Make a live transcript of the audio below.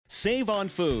Save on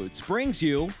Foods brings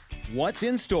you What's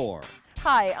in Store.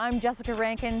 Hi, I'm Jessica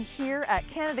Rankin here at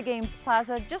Canada Games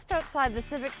Plaza, just outside the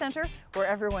Civic Centre, where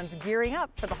everyone's gearing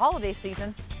up for the holiday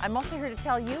season. I'm also here to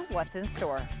tell you what's in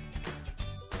store.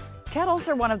 Kettles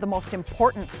are one of the most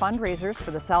important fundraisers for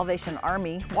the Salvation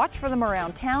Army. Watch for them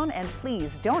around town and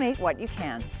please donate what you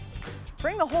can.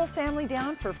 Bring the whole family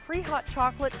down for free hot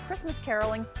chocolate, Christmas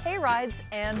caroling, hay rides,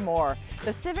 and more.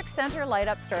 The Civic Centre light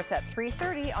up starts at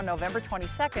 3:30 on November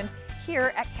 22nd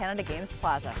here at Canada Games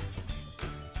Plaza.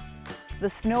 The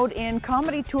Snowed In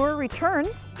Comedy Tour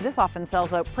returns. This often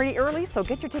sells out pretty early, so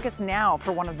get your tickets now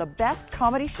for one of the best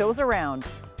comedy shows around.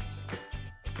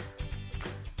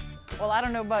 Well, I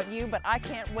don't know about you, but I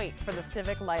can't wait for the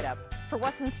Civic light up. For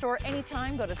what's in store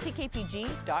anytime, go to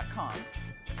ckpg.com.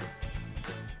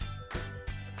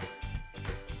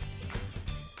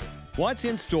 What's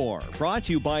in Store brought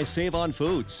to you by Save on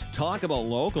Foods. Talk about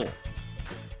local.